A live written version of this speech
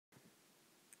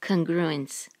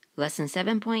Congruence, Lesson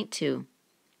 7.2.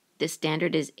 The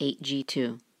standard is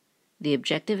 8G2. The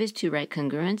objective is to write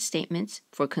congruent statements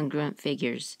for congruent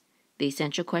figures. The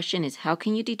essential question is, how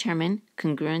can you determine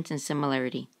congruence and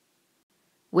similarity?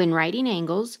 When writing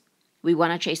angles, we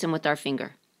want to trace them with our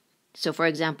finger. So for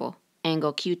example,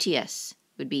 angle QTS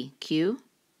would be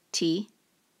QTS.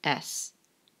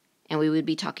 And we would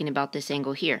be talking about this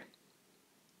angle here.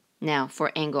 Now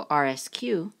for angle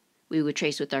RSQ, we would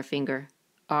trace with our finger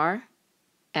RSQ.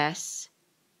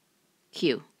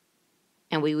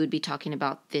 And we would be talking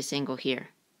about this angle here.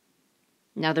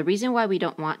 Now the reason why we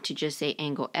don't want to just say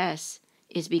angle S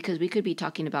is because we could be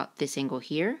talking about this angle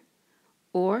here,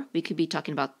 or we could be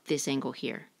talking about this angle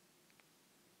here.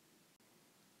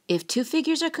 If two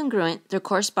figures are congruent, their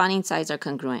corresponding sides are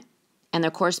congruent, and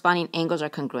their corresponding angles are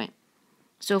congruent.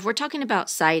 So if we're talking about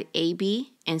side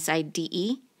AB and side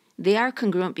DE, they are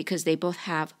congruent because they both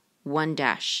have one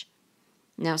dash.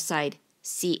 Now side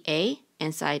CA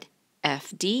and side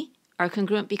FD are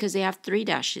congruent because they have three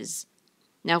dashes.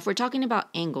 Now if we're talking about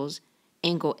angles,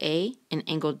 angle A and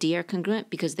angle D are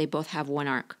congruent because they both have one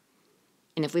arc.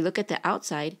 And if we look at the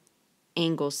outside,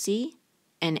 angle C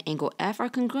and angle F are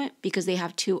congruent because they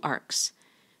have two arcs.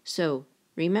 So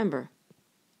remember,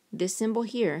 this symbol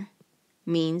here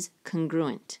means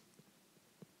congruent.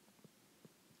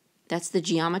 That's the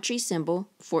geometry symbol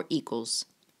for equals.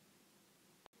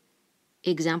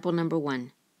 Example number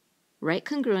 1. Write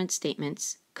congruent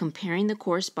statements comparing the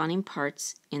corresponding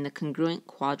parts in the congruent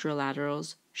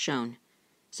quadrilaterals shown.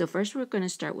 So first we're going to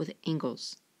start with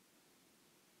angles.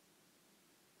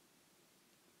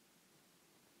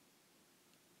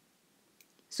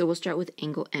 So we'll start with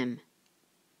angle M.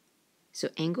 So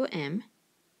angle M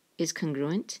is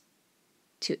congruent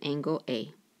to angle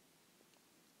A.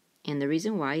 And the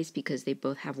reason why is because they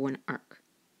both have one arc.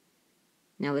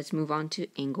 Now let's move on to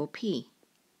angle P.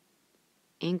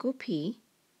 Angle P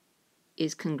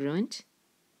is congruent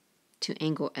to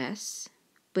angle S,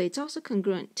 but it's also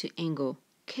congruent to angle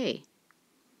K.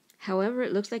 However,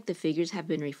 it looks like the figures have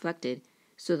been reflected,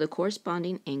 so the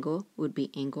corresponding angle would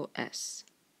be angle S.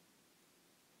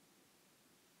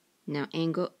 Now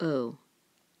angle O.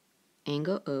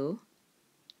 Angle O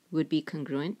would be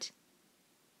congruent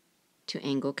to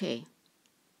angle K.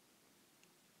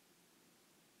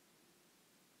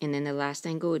 And then the last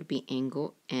angle would be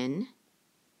angle N.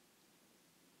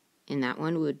 And that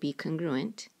one would be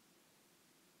congruent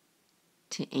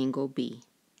to angle B.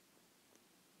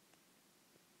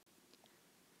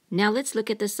 Now let's look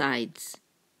at the sides.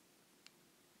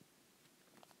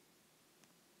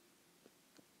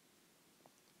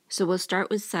 So we'll start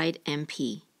with side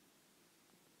MP.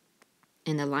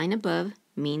 And the line above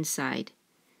means side.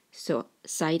 So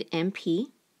side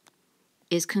MP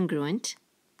is congruent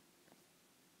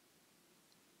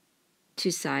to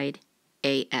side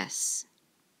AS.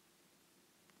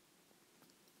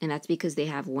 And that's because they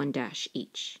have one dash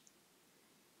each.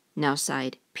 Now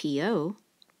side PO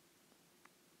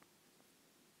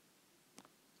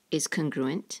is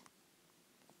congruent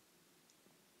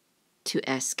to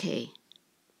SK.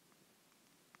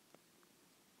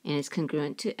 And it's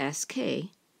congruent to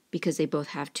SK because they both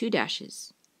have two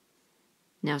dashes.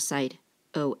 Now side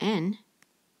ON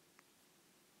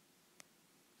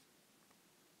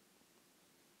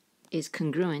is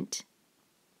congruent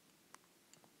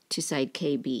to side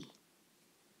KB.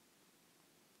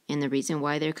 And the reason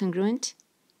why they're congruent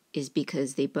is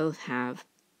because they both have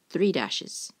three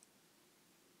dashes.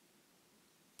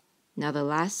 Now the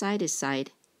last side is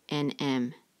side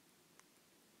NM.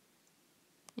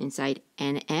 And side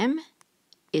NM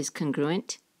is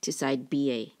congruent to side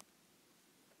BA.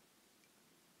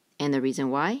 And the reason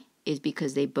why is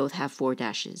because they both have four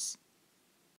dashes.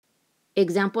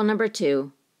 Example number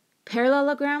 2.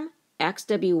 Parallelogram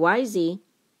XWYZ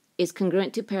is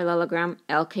congruent to parallelogram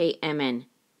LKMN.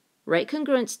 Write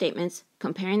congruent statements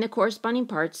comparing the corresponding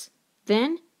parts,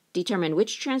 then determine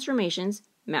which transformations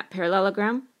map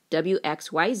parallelogram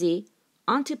WXYZ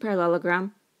onto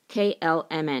parallelogram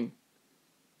KLMN.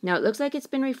 Now it looks like it's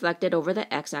been reflected over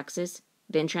the x-axis,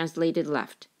 then translated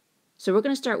left. So we're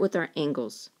going to start with our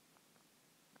angles.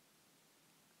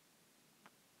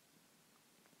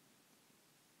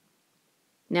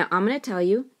 Now I'm going to tell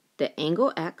you that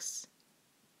angle X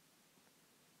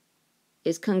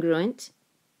is congruent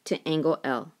to angle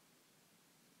L.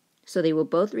 So they will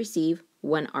both receive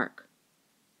one arc.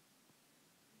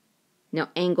 Now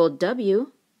angle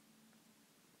W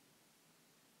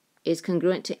is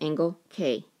congruent to angle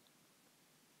K.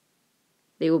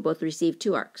 They will both receive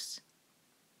two arcs.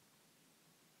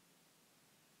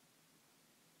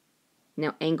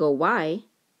 Now angle Y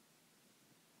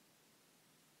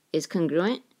is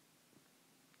congruent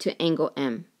to angle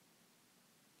M.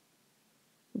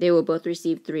 They will both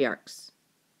receive 3 arcs.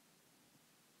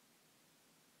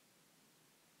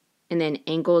 And then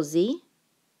angle Z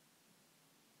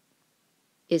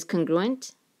is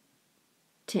congruent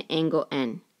to angle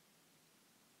N.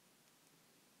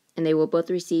 And they will both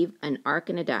receive an arc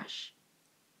and a dash.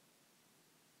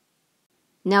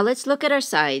 Now let's look at our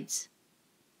sides.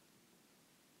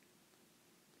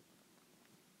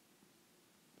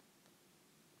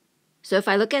 So if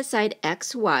I look at side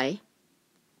XY,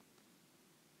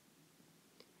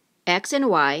 X and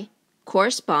Y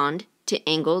correspond to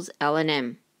angles L and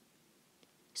M.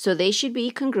 So they should be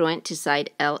congruent to side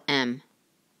LM.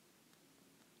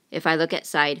 If I look at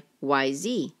side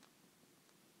YZ,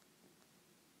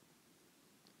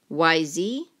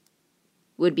 YZ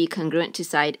would be congruent to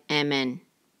side MN.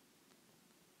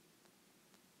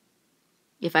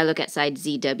 If I look at side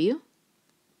ZW,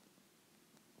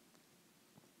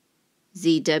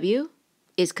 ZW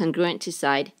is congruent to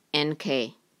side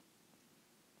NK.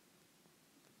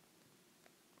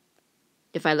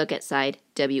 If I look at side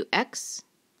WX,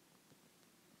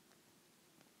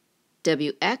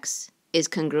 WX is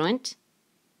congruent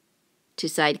to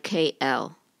side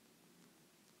KL.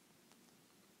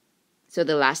 So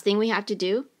the last thing we have to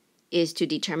do is to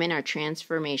determine our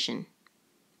transformation.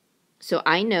 So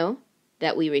I know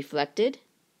that we reflected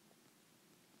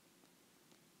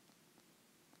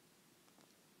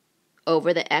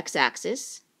over the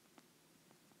x-axis,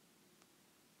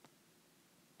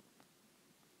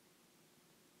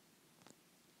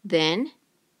 then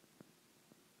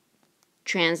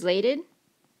translated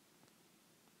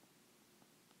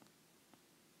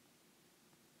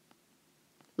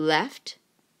left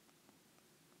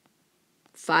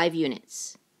 5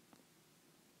 units.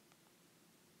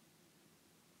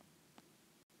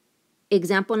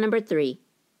 Example number 3.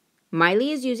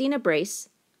 Miley is using a brace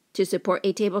to support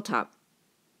a tabletop.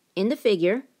 In the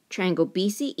figure, triangle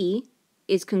BCE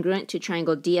is congruent to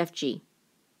triangle DFG.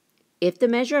 If the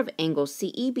measure of angle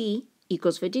CEB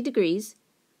equals 50 degrees,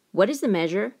 what is the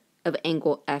measure of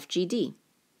angle FGD?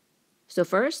 So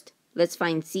first, let's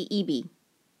find CEB.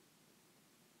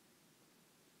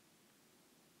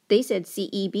 They said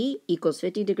CEB equals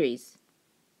 50 degrees.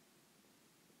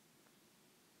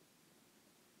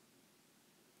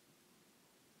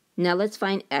 Now let's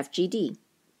find FGD.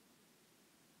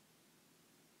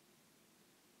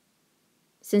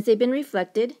 Since they've been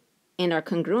reflected and are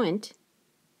congruent,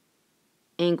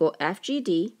 angle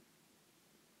FGD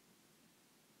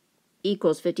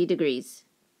equals 50 degrees.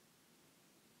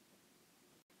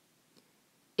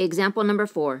 Example number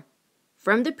 4.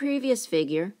 From the previous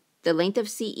figure, the length of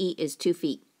CE is 2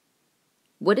 feet.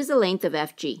 What is the length of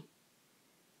FG?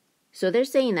 So they're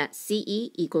saying that CE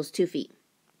equals 2 feet.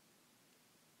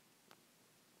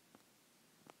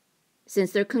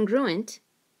 Since they're congruent,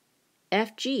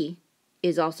 FG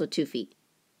is also 2 feet.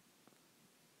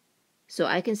 So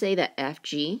I can say that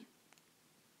FG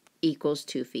equals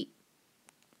 2 feet.